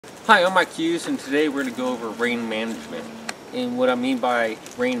Hi, I'm Hughes, and today we're going to go over rein management. And what I mean by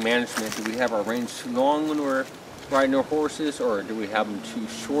rein management, do we have our reins too long when we're riding our horses, or do we have them too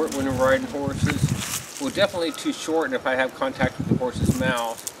short when we're riding horses? Well, definitely too short, and if I have contact with the horse's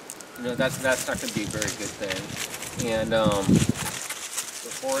mouth, that's not going to be a very good thing. And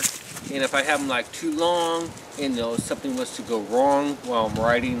and if I have them like too long, and something was to go wrong while I'm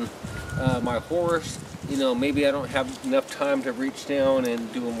riding my horse, maybe I don't have enough time to reach down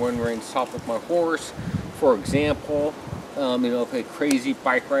and do a one rein stop with my horse. For example, if a crazy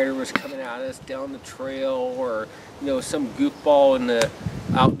bike rider was coming at us down the trail, or some goofball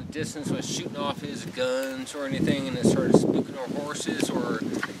out in the distance was shooting off his guns or anything, and it started spooking our horses, or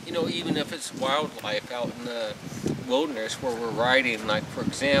even if it's wildlife out in the wilderness where we're riding. Like, for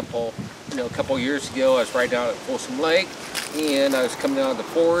example, a couple years ago I was riding out at Folsom Lake, and I was coming out of the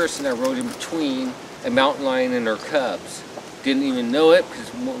forest, and I rode in between a mountain lion and her cubs. Didn't even know it, because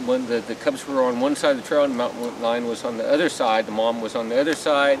when the cubs were on one side of the trail and the mountain lion was on the other side. The mom was on the other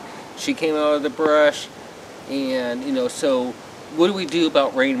side. She came out of the brush, and so what do we do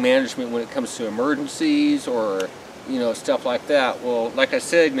about rein management when it comes to emergencies or stuff like that? Well, like I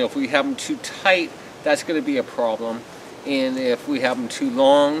said, if we have them too tight, that's going to be a problem, and if we have them too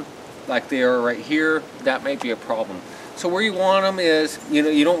long, like they are right here, that might be a problem. So where you want them is,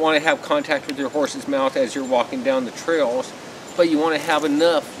 you don't want to have contact with your horse's mouth as you're walking down the trails, but you want to have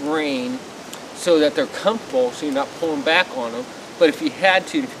enough rein so that they're comfortable, so you're not pulling back on them. But if you had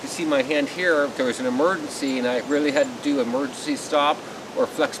to, if you can see my hand here, if there was an emergency and I really had to do an emergency stop or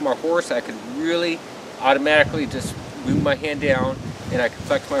flex my horse, I could really automatically just move my hand down, and I could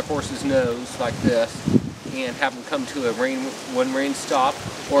flex my horse's nose like this and have him come to a one rein stop.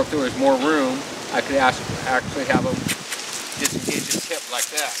 Or if there was more room, I could actually have him disengage his hip like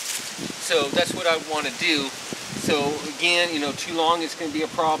that. So that's what I want to do. So again, too long is going to be a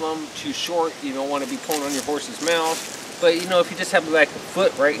problem. Too short, you don't want to be pulling on your horse's mouth. But if you just have like a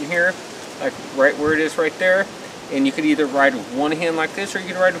foot right in here, like right where it is right there, and you could either ride with one hand like this, or you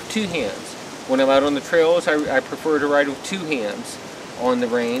can ride with two hands. When I'm out on the trails, I prefer to ride with two hands on the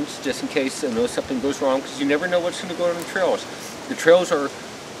reins, just in case something goes wrong, because you never know what's going to go on the trails. The trails are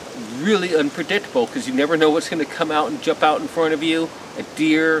really unpredictable, because you never know what's going to come out and jump out in front of you. A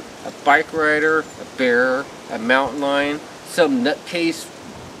deer, a bike rider, a bear, a mountain lion, some nutcase,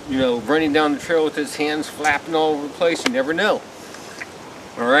 running down the trail with his hands flapping all over the place. You never know.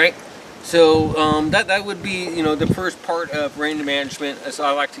 All right. So that would be the first part of rein management. As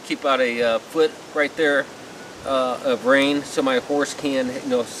I like to keep out a foot right there of rein, so my horse can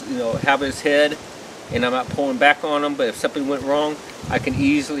have his head, and I'm not pulling back on him. But if something went wrong, I can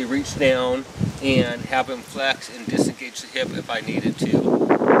easily reach down and have him flex and disengage the hip if I needed to,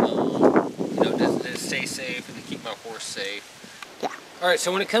 to stay safe and to keep my horse safe. Yeah. All right.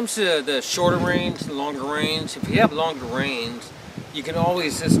 So when it comes to the shorter reins, the longer reins, if you have longer reins, you can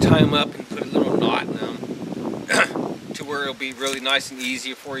always just tie them up and put a little knot in them to where it'll be really nice and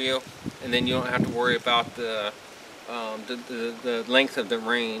easy for you, and then you don't have to worry about the length of the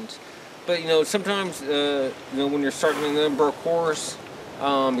reins. But sometimes when you're starting an unbroke horse,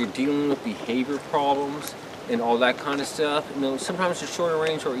 you're dealing with behavior problems and all that kind of stuff. Sometimes the shorter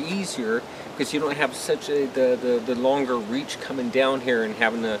reins are easier, because you don't have such the longer reach coming down here and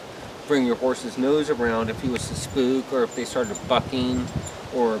having to bring your horse's nose around if he was to spook, or if they started bucking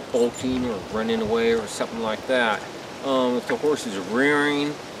or bolting or running away or something like that. If the horse is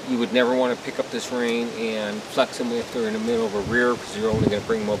rearing, you would never want to pick up this rein and flex them if they're in the middle of a rear, because you're only going to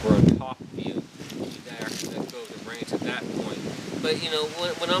bring them over on top of you. You actually let go of the reins at that point. But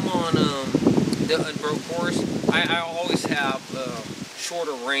when I'm on the unbroke horse, I always have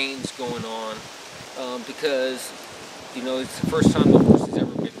shorter reins going on, because it's the first time the horse has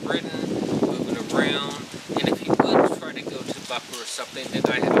ever been ridden, moving around, and if he would try to go to buckle or something, then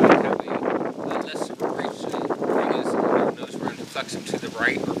I have a less of a reach to bring his nose around and flex him to the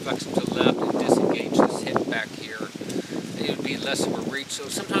right or flex him to the left and disengage his hip back here. It would be less of a reach. So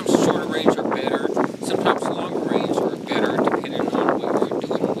sometimes shorter reins are better, sometimes longer reins are better, depending on what you're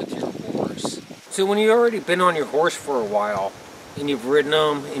doing with your horse. So when you've already been on your horse for a while, and you've ridden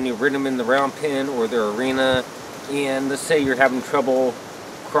them in the round pen or the arena, and let's say you're having trouble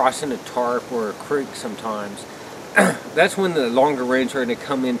crossing a tarp or a creek sometimes, that's when the longer reins are going to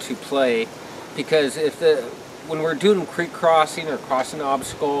come into play. Because when we're doing creek crossing or crossing an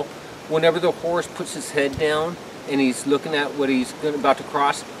obstacle, whenever the horse puts his head down and he's looking at what he's about to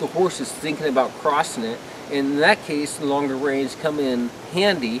cross, the horse is thinking about crossing it. In that case, the longer reins come in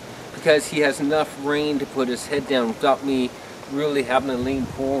handy, because he has enough rein to put his head down without me really having to lean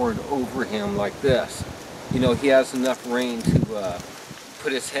forward over him like this. He has enough rein to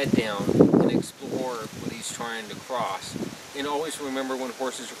put his head down and explore what he's trying to cross. And always remember, when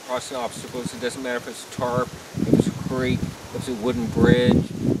horses are crossing obstacles, it doesn't matter if it's a tarp, if it's a creek, if it's a wooden bridge,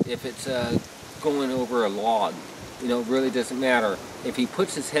 if it's going over a log. You know, it really doesn't matter. If he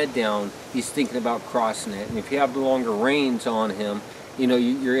puts his head down, he's thinking about crossing it. And if you have the longer reins on him, you know,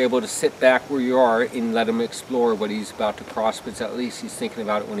 you're able to sit back where you are and let him explore what he's about to cross, but at least he's thinking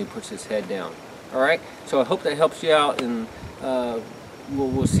about it when he puts his head down. All right? So I hope that helps you out, and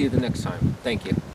we'll see you the next time. Thank you.